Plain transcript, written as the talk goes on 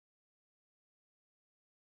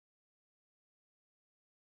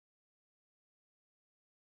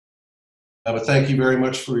But thank you very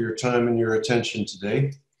much for your time and your attention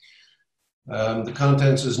today. The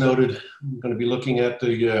contents as noted, I'm going to be looking at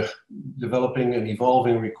the developing and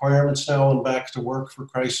evolving requirements now and back to work for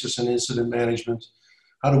crisis and incident management.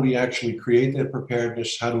 How do we actually create that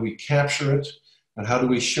preparedness? How do we capture it? And how do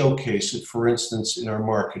we showcase it, for instance, in our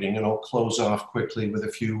marketing? And I'll close off quickly with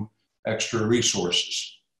a few extra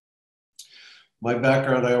resources. My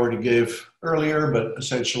background I already gave earlier, but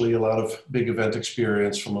essentially a lot of big event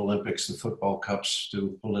experience from Olympics to football cups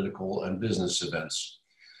to political and business events.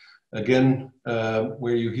 Again,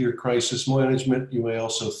 where you hear crisis management, you may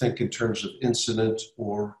also think in terms of incident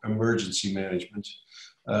or emergency management.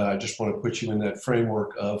 I just want to put you in that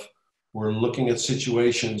framework of we're looking at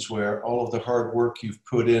situations where all of the hard work you've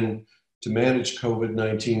put in to manage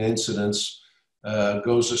COVID-19 incidents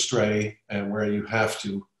goes astray, and where you have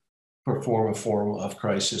to perform a form of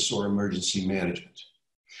crisis or emergency management.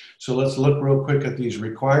 So let's look real quick at these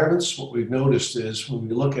requirements. What we've noticed is when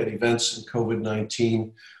we look at events in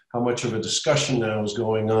COVID-19, how much of a discussion now is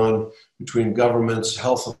going on between governments,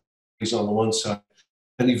 health authorities on the one side,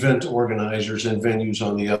 and event organizers and venues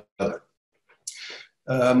on the other.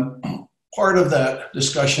 Part of that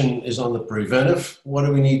discussion is on the preventive. What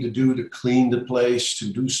do we need to do to clean the place, to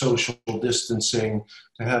do social distancing,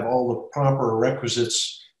 to have all the proper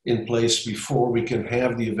requisites in place before we can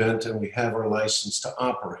have the event and we have our license to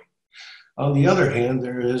operate. On the other hand,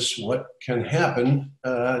 there is what can happen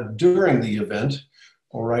during the event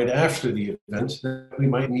or right after the event that we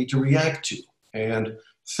might need to react to. And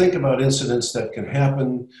think about incidents that can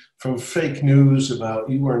happen, from fake news about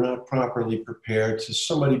you are not properly prepared to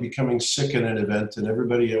somebody becoming sick in an event and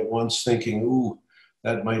everybody at once thinking, ooh,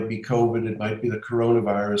 that might be COVID, it might be the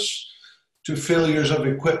coronavirus, to failures of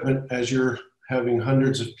equipment as you're having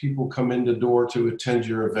hundreds of people come in the door to attend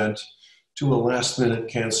your event, to a last-minute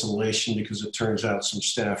cancellation because it turns out some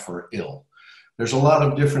staff are ill. There's a lot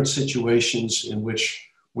of different situations in which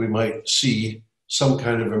we might see some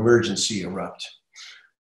kind of emergency erupt.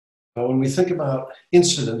 When we think about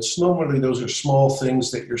incidents, normally those are small things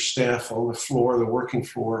that your staff on the floor, the working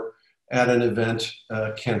floor at an event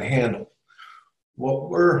can handle. What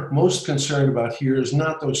we're most concerned about here is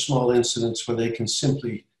not those small incidents where they can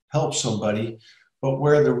simply help somebody, but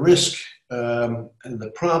where the risk and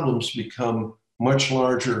the problems become much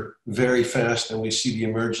larger very fast and we see the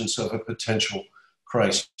emergence of a potential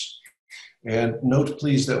crisis. And note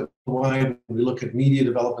please that when we look at media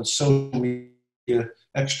development, social media,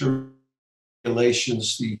 extra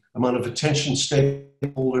regulations, the amount of attention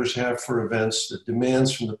stakeholders have for events, the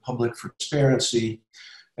demands from the public for transparency,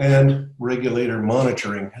 and regulator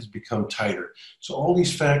monitoring has become tighter. So all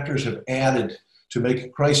these factors have added to make a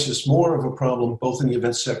crisis more of a problem, both in the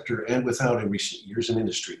event sector and without in recent years in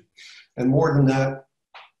industry. And more than that,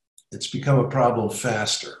 it's become a problem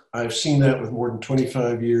faster. I've seen that with more than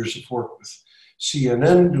 25 years of work with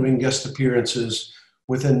CNN, doing guest appearances.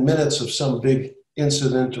 Within minutes of some big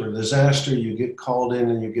incident or disaster, you get called in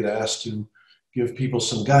and you get asked to give people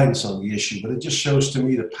some guidance on the issue. But it just shows to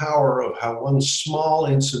me the power of how one small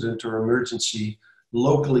incident or emergency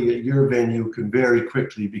locally at your venue can very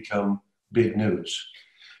quickly become big news.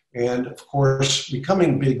 And of course,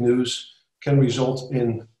 becoming big news can result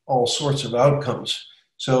in all sorts of outcomes.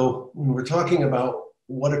 So when we're talking about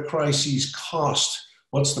what a crisis costs,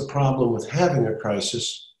 what's the problem with having a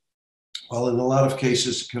crisis? Well, in a lot of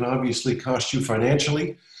cases, it can obviously cost you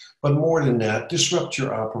financially, but more than that, disrupt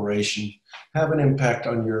your operation, have an impact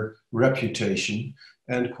on your reputation,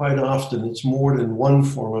 and quite often it's more than one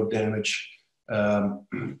form of damage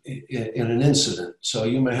in an incident. So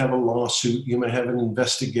you may have a lawsuit, you may have an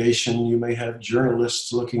investigation, you may have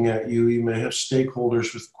journalists looking at you, you may have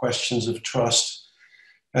stakeholders with questions of trust,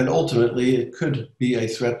 and ultimately it could be a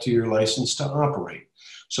threat to your license to operate.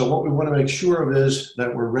 So what we want to make sure of is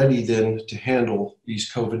that we're ready then to handle these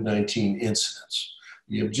COVID-19 incidents.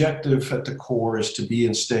 The objective at the core is to be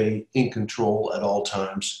and stay in control at all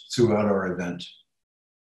times throughout our event.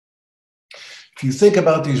 If you think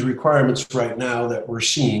about these requirements right now that we're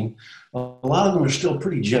seeing, a lot of them are still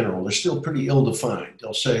pretty general. They're still pretty ill-defined.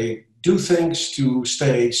 They'll say, do things to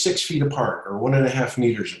stay 6 feet apart or 1.5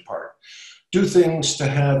 meters apart. Do things to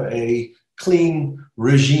have a clean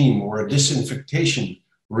regime or a disinfection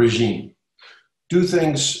regime. Do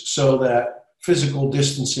things so that physical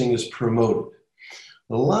distancing is promoted.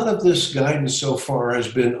 A lot of this guidance so far has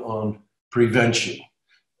been on prevention.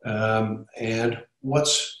 And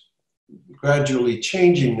what's gradually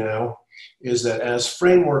changing now is that as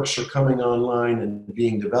frameworks are coming online and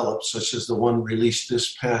being developed, such as the one released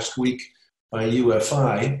this past week by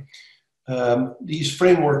UFI, These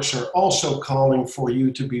frameworks are also calling for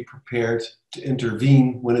you to be prepared to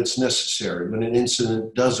intervene when it's necessary, when an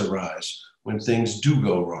incident does arise, when things do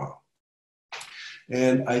go wrong.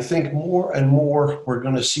 And I think more and more we're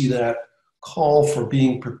going to see that call for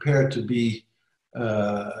being prepared to be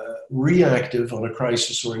reactive on a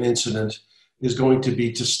crisis or an incident is going to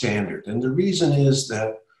be to standard. And the reason is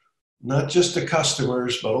that not just the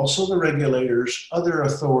customers, but also the regulators, other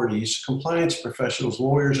authorities, compliance professionals,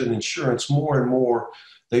 lawyers, and insurance, more and more,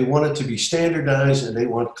 they want it to be standardized and they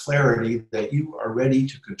want clarity that you are ready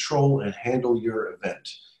to control and handle your event.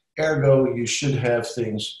 Ergo, you should have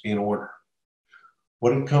things in order.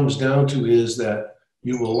 What it comes down to is that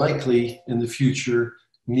you will likely, in the future,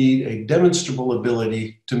 need a demonstrable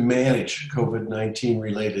ability to manage COVID-19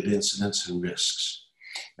 related incidents and risks.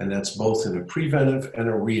 And that's both in a preventive and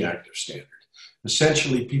a reactive standard.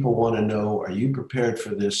 Essentially, people want to know, are you prepared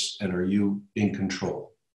for this and are you in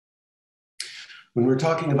control? When we're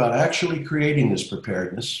talking about actually creating this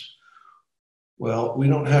preparedness, well, we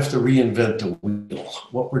don't have to reinvent the wheel.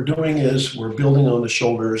 What we're doing is we're building on the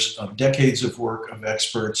shoulders of decades of work of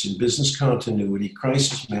experts in business continuity,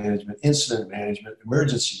 crisis management, incident management,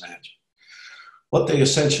 emergency management. What they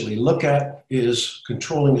essentially look at is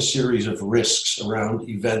controlling a series of risks around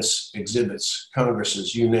events, exhibits,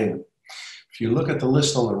 congresses, you name it. If you look at the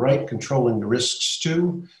list on the right, controlling the risks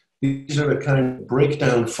too, these are the kind of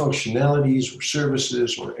breakdown functionalities or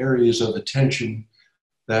services or areas of attention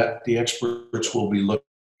that the experts will be looking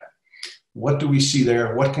at. What do we see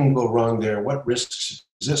there? What can go wrong there? What risks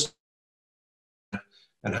exist?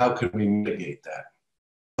 And how can we mitigate that?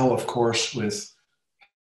 Now, of course, with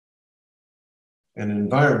and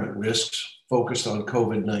environment risks focused on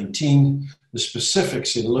COVID-19, the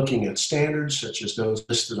specifics in looking at standards, such as those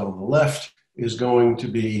listed on the left, is going to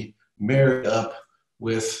be married up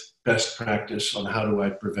with best practice on how do I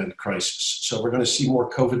prevent crisis. So we're going to see more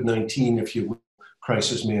COVID-19, if you will,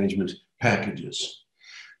 crisis management packages.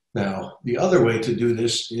 Now, the other way to do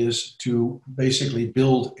this is to basically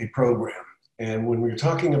build a program. And when we're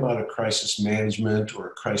talking about a crisis management or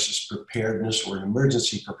a crisis preparedness or an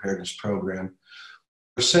emergency preparedness program,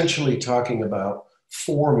 we're essentially talking about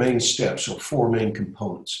four main steps or four main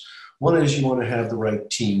components. One is you want to have the right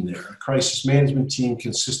team there, a crisis management team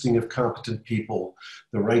consisting of competent people,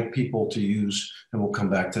 the right people to use, and we'll come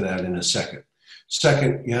back to that in a second.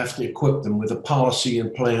 Second, you have to equip them with a policy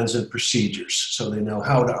and plans and procedures so they know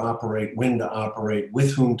how to operate, when to operate,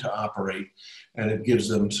 with whom to operate, and it gives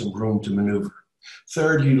them some room to maneuver.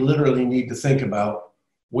 Third, you literally need to think about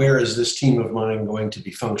where is this team of mine going to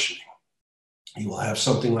be functioning. You will have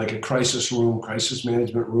something like a crisis room, crisis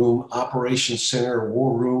management room, operations center,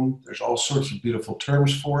 war room. There's all sorts of beautiful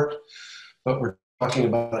terms for it, but we're talking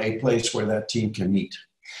about a place where that team can meet.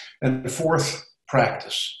 And the fourth,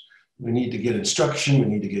 practice. We need to get instruction, we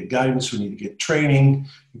need to get guidance, we need to get training,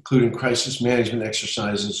 including crisis management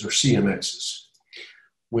exercises or CMXs.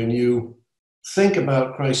 When you think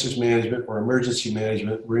about crisis management or emergency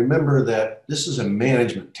management, remember that this is a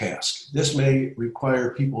management task. This may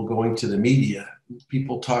require people going to the media,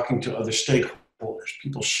 people talking to other stakeholders,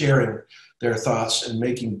 people sharing their thoughts and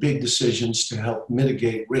making big decisions to help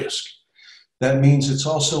mitigate risk. That means it's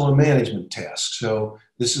also a management task. So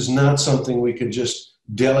this is not something we can just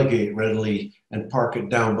delegate readily and park it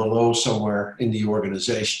down below somewhere in the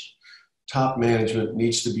organization. Top management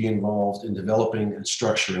needs to be involved in developing and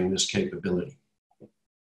structuring this capability.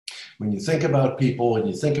 When you think about people and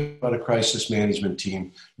you think about a crisis management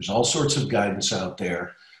team, there's all sorts of guidance out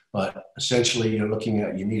there, but essentially you're looking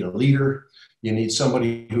at, you need a leader, you need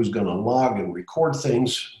somebody who's going to log and record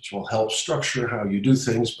things, which will help structure how you do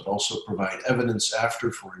things, but also provide evidence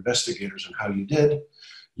after for investigators on how you did.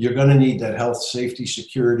 You're going to need that health, safety,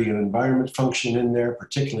 security, and environment function in there,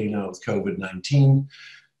 particularly now with COVID-19.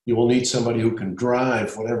 You will need somebody who can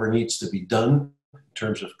drive whatever needs to be done in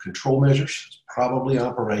terms of control measures, probably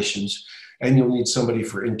operations, and you'll need somebody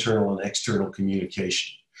for internal and external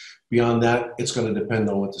communication. Beyond that, it's going to depend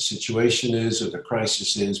on what the situation is or the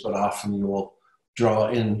crisis is, but often you will draw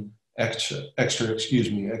in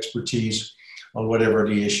expertise on whatever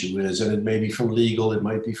the issue is. And it may be from legal, it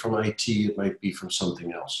might be from IT, it might be from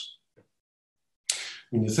something else.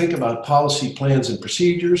 When you think about policy, plans, and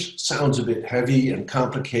procedures, it sounds a bit heavy and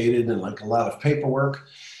complicated and like a lot of paperwork.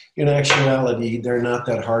 In actuality, they're not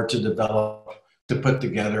that hard to develop, to put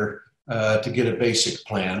together, to get a basic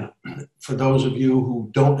plan. For those of you who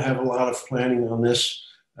don't have a lot of planning on this,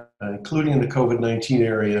 including in the COVID-19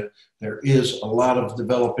 area, there is a lot of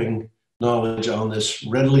developing knowledge on this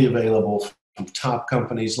readily available from top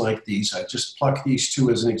companies like these. I just plucked these two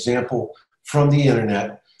as an example from the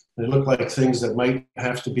internet. They look like things that might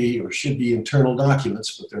have to be or should be internal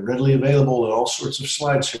documents, but they're readily available in all sorts of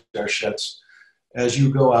slideshows. As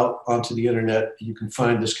you go out onto the internet, you can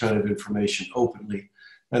find this kind of information openly.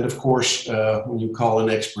 And of course, when you call in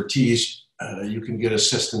expertise, you can get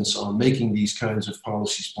assistance on making these kinds of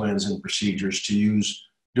policies, plans, and procedures to use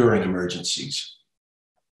during emergencies.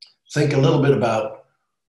 Think a little bit about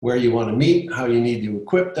where you want to meet, how you need to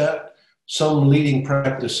equip that. Some leading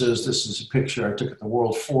practices, this is a picture I took at the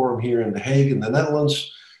World Forum here in The Hague in the Netherlands.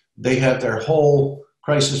 They have their whole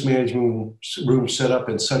crisis management room set up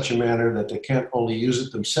in such a manner that they can't only use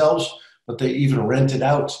it themselves, but they even rent it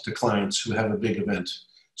out to clients who have a big event.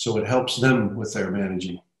 So it helps them with their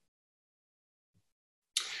managing.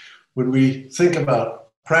 When we think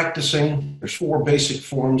about practicing, there's 4 basic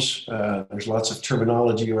forms. There's lots of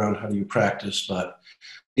terminology around how you practice, but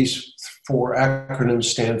these 4 acronyms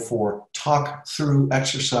stand for talk through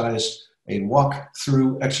exercise, a walk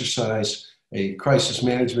through exercise, a crisis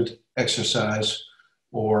management exercise,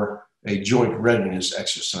 or a joint readiness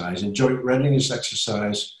exercise. And joint readiness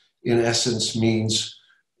exercise, in essence, means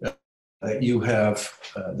that you have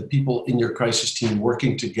the people in your crisis team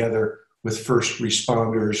working together with first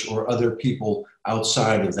responders or other people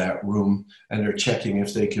outside of that room, and they're checking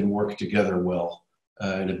if they can work together well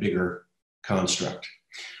in a bigger construct.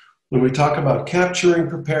 When we talk about capturing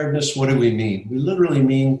preparedness, what do we mean? We literally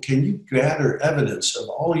mean, can you gather evidence of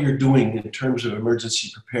all you're doing in terms of emergency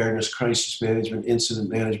preparedness, crisis management, incident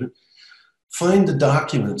management? Find the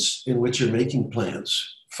documents in which you're making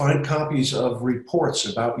plans. Find copies of reports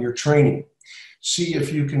about your training. See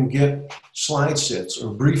if you can get slide sets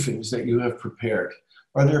or briefings that you have prepared.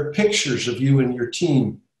 Are there pictures of you and your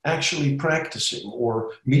team actually practicing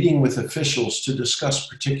or meeting with officials to discuss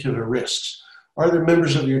particular risks? Are there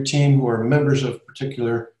members of your team who are members of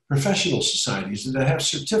particular professional societies that have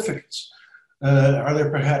certificates? Are there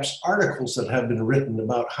perhaps articles that have been written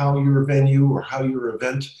about how your venue or how your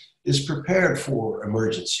event is prepared for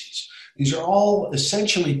emergencies? These are all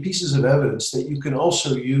essentially pieces of evidence that you can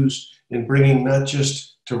also use in bringing not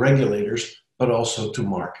just to regulators, but also to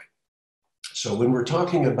market. So when we're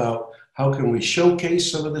talking about how can we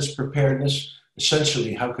showcase some of this preparedness,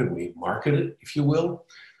 essentially how can we market it, if you will?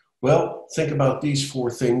 Well, think about these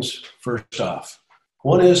 4 things first off.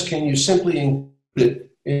 One is, can you simply include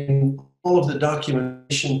it in all of the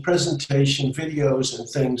documentation, presentation, videos, and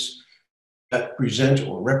things that present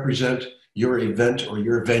or represent your event or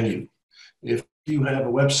your venue? If you have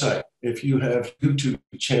a website, if you have a YouTube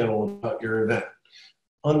channel about your event,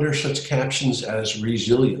 under such captions as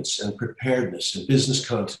resilience and preparedness and business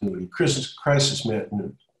continuity, crisis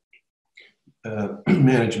management,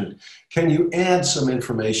 can you add some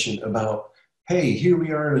information about, hey, here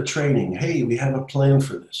we are in a training. Hey, we have a plan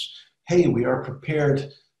for this. Hey, we are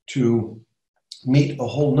prepared to meet a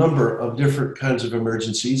whole number of different kinds of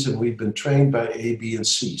emergencies, and we've been trained by A, B, and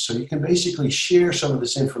C. So you can basically share some of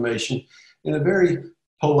this information in a very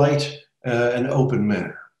polite and open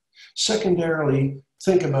manner. Secondarily,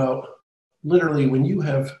 think about literally when you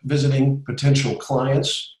have visiting potential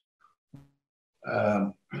clients,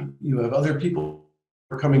 you have other people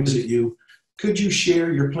who are coming to visit you. Could you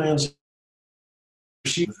share your plans?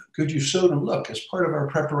 Could you show them, look, as part of our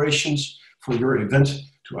preparations for your event,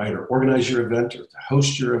 to either organize your event or to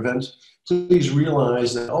host your event, please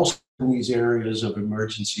realize that also in these areas of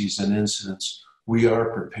emergencies and incidents, we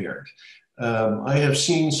are prepared. I have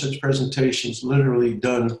seen such presentations literally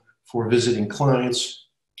done for visiting clients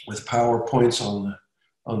with PowerPoints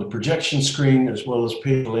on the projection screen, as well as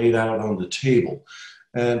paper laid out on the table.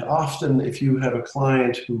 And often if you have a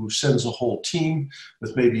client who sends a whole team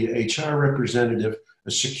with maybe an HR representative,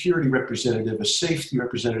 a security representative, a safety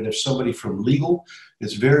representative, somebody from legal,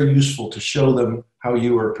 it's very useful to show them how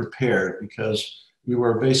you are prepared, because you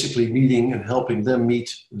are basically meeting and helping them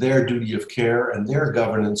meet their duty of care and their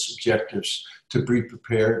governance objectives to be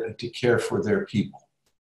prepared and to care for their people.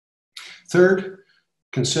 Third,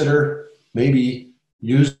 consider maybe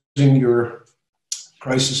using your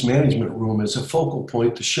crisis management room as a focal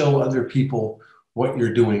point to show other people what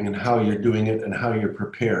you're doing and how you're doing it and how you're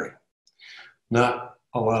preparing. Not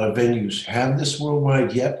a lot of venues have this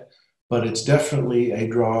worldwide yet, but it's definitely a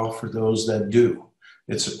draw for those that do.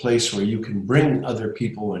 It's a place where you can bring other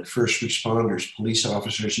people like first responders, police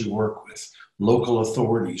officers you work with, local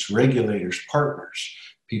authorities, regulators, partners,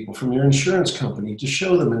 people from your insurance company, to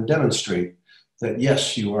show them and demonstrate that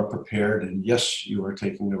yes, you are prepared and yes, you are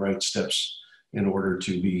taking the right steps in order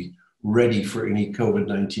to be ready for any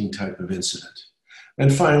COVID-19 type of incident.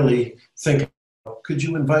 And finally, think, could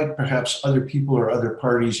you invite perhaps other people or other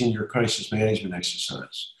parties in your crisis management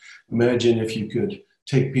exercise? Imagine if you could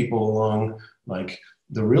take people along, like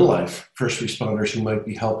the real life first responders who might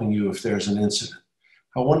be helping you if there's an incident.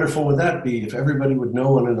 How wonderful would that be if everybody would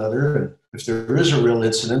know one another, and if there is a real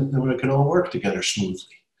incident, then we can all work together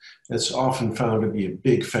smoothly. It's often found to be a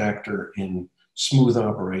big factor in smooth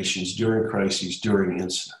operations during crises, during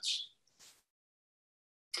incidents.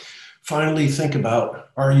 Finally, think about,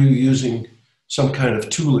 are you using some kind of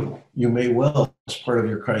tooling? You may well as part of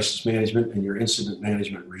your crisis management and your incident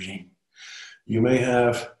management regime. You may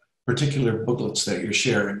have particular booklets that you're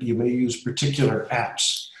sharing. You may use particular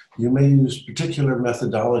apps. You may use particular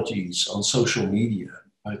methodologies on social media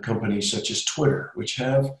by companies such as Twitter, which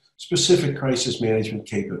have specific crisis management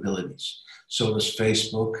capabilities. So does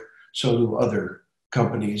Facebook, so do other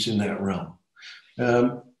companies in that realm.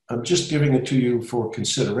 I'm just giving it to you for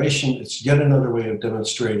consideration. It's yet another way of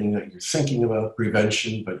demonstrating that you're thinking about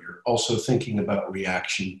prevention, but you're also thinking about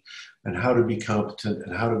reaction and how to be competent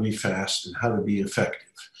and how to be fast and how to be effective.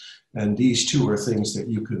 And these two are things that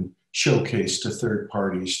you can showcase to third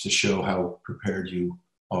parties to show how prepared you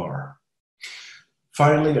are.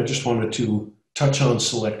 Finally, I just wanted to touch on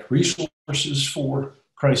select resources for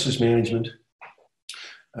crisis management.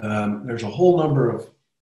 There's a whole number of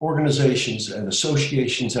organizations and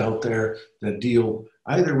associations out there that deal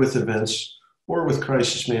either with events or with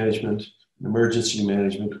crisis management, emergency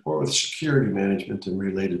management, or with security management and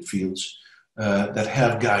related fields that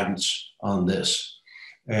have guidance on this.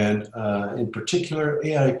 And in particular,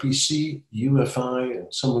 AIPC, UFI,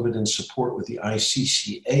 and some of it in support with the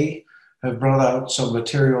ICCA have brought out some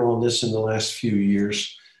material on this in the last few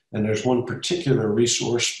years. And there's one particular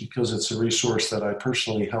resource, because it's a resource that I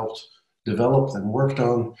personally helped develop and worked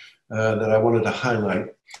on, that I wanted to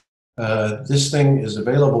highlight. This thing is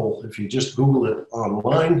available if you just Google it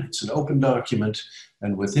online. It's an open document,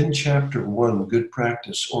 and within Chapter 1, Good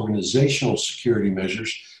Practice Organizational Security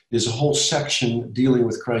Measures, is a whole section dealing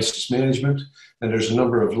with crisis management, and there's a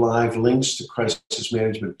number of live links to crisis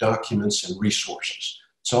management documents and resources.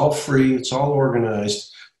 It's all free, it's all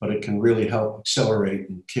organized, but it can really help accelerate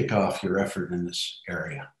and kick off your effort in this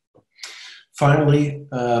area. Finally,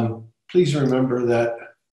 please remember that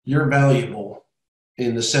you're valuable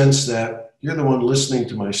in the sense that you're the one listening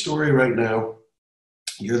to my story right now.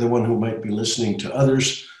 You're the one who might be listening to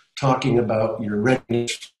others talking about your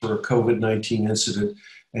readiness for a COVID-19 incident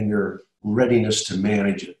and your readiness to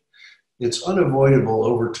manage it. It's unavoidable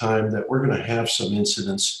over time that we're going to have some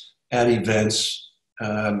incidents at events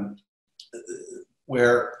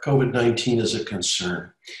where COVID-19 is a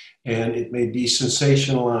concern. And it may be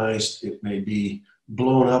sensationalized, it may be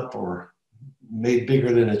blown up or made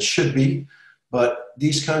bigger than it should be, but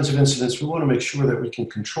these kinds of incidents, we want to make sure that we can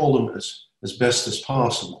control them as best as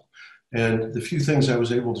possible. And the few things I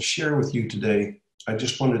was able to share with you today, I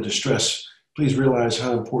just wanted to stress, please realize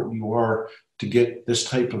how important you are to get this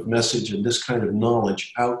type of message and this kind of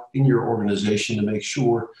knowledge out in your organization to make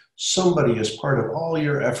sure somebody, as part of all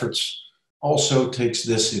your efforts, also takes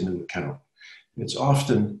this into account. It's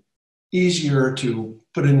often easier to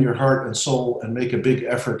put in your heart and soul and make a big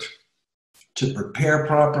effort to prepare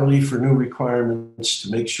properly for new requirements,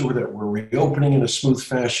 to make sure that we're reopening in a smooth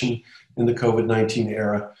fashion in the COVID-19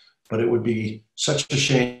 era. But it would be such a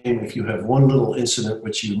shame if you have one little incident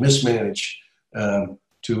which you mismanage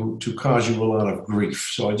to cause you a lot of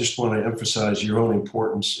grief. So I just want to emphasize your own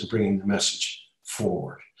importance in bringing the message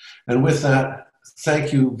forward. And with that,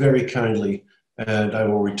 thank you very kindly, and I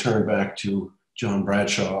will return back to John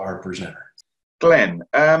Bradshaw, our presenter. Glenn,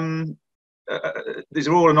 these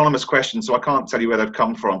are all anonymous questions, so I can't tell you where they've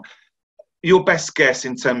come from. Your best guess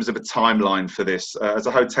in terms of a timeline for this? As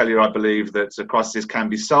a hotelier, I believe that crises can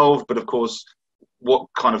be solved, but of course, what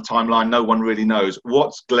kind of timeline, no one really knows.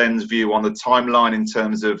 What's Glenn's view on the timeline in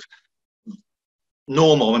terms of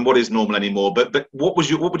normal, and what is normal anymore? But what would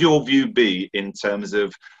your view be in terms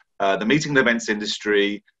of the meeting and events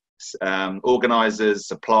industry, organisers,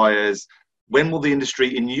 suppliers? When will the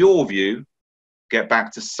industry, in your view, get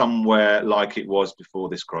back to somewhere like it was before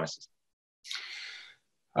this crisis?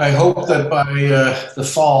 I hope that by the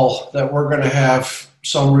fall that we're going to have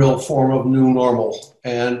some real form of new normal.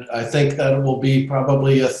 And I think that it will be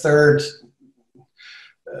probably a third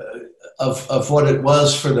of what it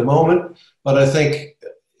was for the moment. But I think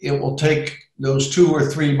it will take those 2 or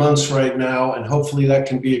 3 months right now, and hopefully that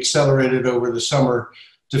can be accelerated over the summer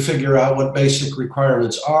to figure out what basic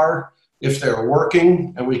requirements are, if they're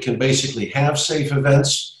working, and we can basically have safe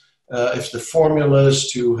events. If the formula is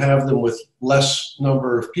to have them with less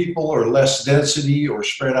number of people or less density or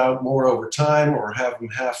spread out more over time, or have them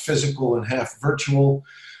half physical and half virtual,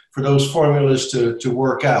 for those formulas to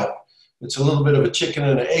work out. It's a little bit of a chicken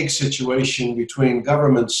and an egg situation between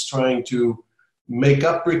governments trying to make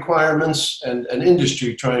up requirements and an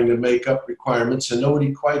industry trying to make up requirements, and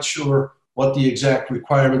nobody quite sure what the exact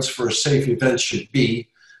requirements for a safe event should be.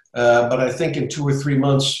 But I think in 2 or 3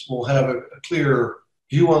 months, we'll have a clearer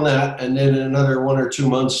view on that. And then in another 1 or 2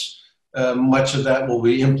 months, much of that will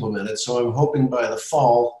be implemented. So I'm hoping by the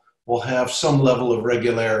fall, we'll have some level of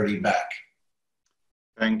regularity back.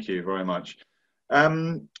 Thank you very much.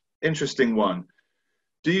 Interesting one.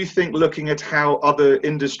 Do you think looking at how other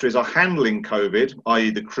industries are handling COVID,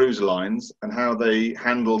 i.e. the cruise lines, and how they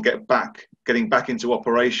handle getting back into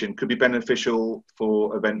operation could be beneficial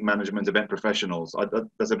for event management, event professionals?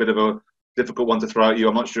 That's a bit of a difficult one to throw at you.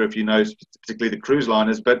 I'm not sure if you know particularly the cruise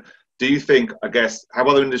liners, but do you think, I guess, how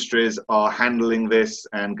other industries are handling this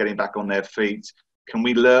and getting back on their feet? Can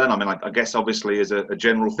we learn? I mean, I guess obviously as a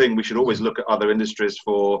general thing, we should always look at other industries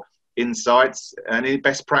for insights. Any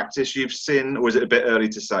best practice you've seen, or is it a bit early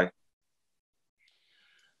to say?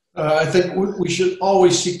 I think we should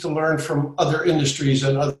always seek to learn from other industries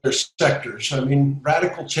and other sectors. I mean,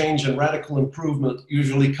 radical change and radical improvement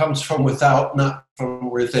usually comes from without, not from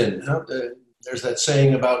within. There's that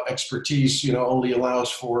saying about expertise, only allows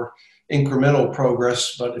for incremental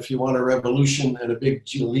progress, but if you want a revolution and a big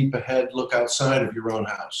leap ahead, look outside of your own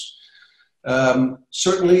house.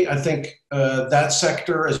 Certainly, I think that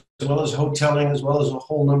sector, as well as hoteling, as well as a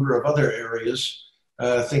whole number of other areas,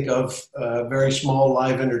 think of very small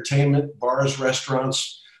live entertainment, bars,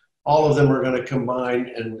 restaurants, all of them are going to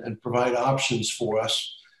combine and provide options for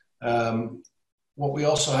us. What we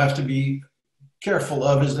also have to be careful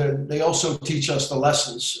of is that they also teach us the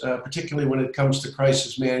lessons, particularly when it comes to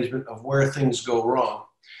crisis management, of where things go wrong.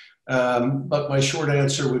 But my short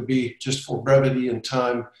answer would be, just for brevity and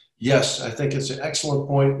time, yes, I think it's an excellent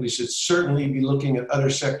point. We should certainly be looking at other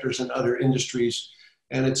sectors and other industries.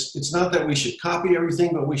 And it's not that we should copy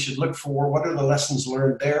everything, but we should look for what are the lessons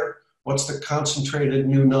learned there? What's the concentrated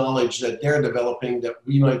new knowledge that they're developing that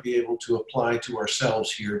we might be able to apply to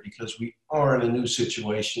ourselves here, because we are in a new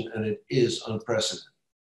situation and it is unprecedented.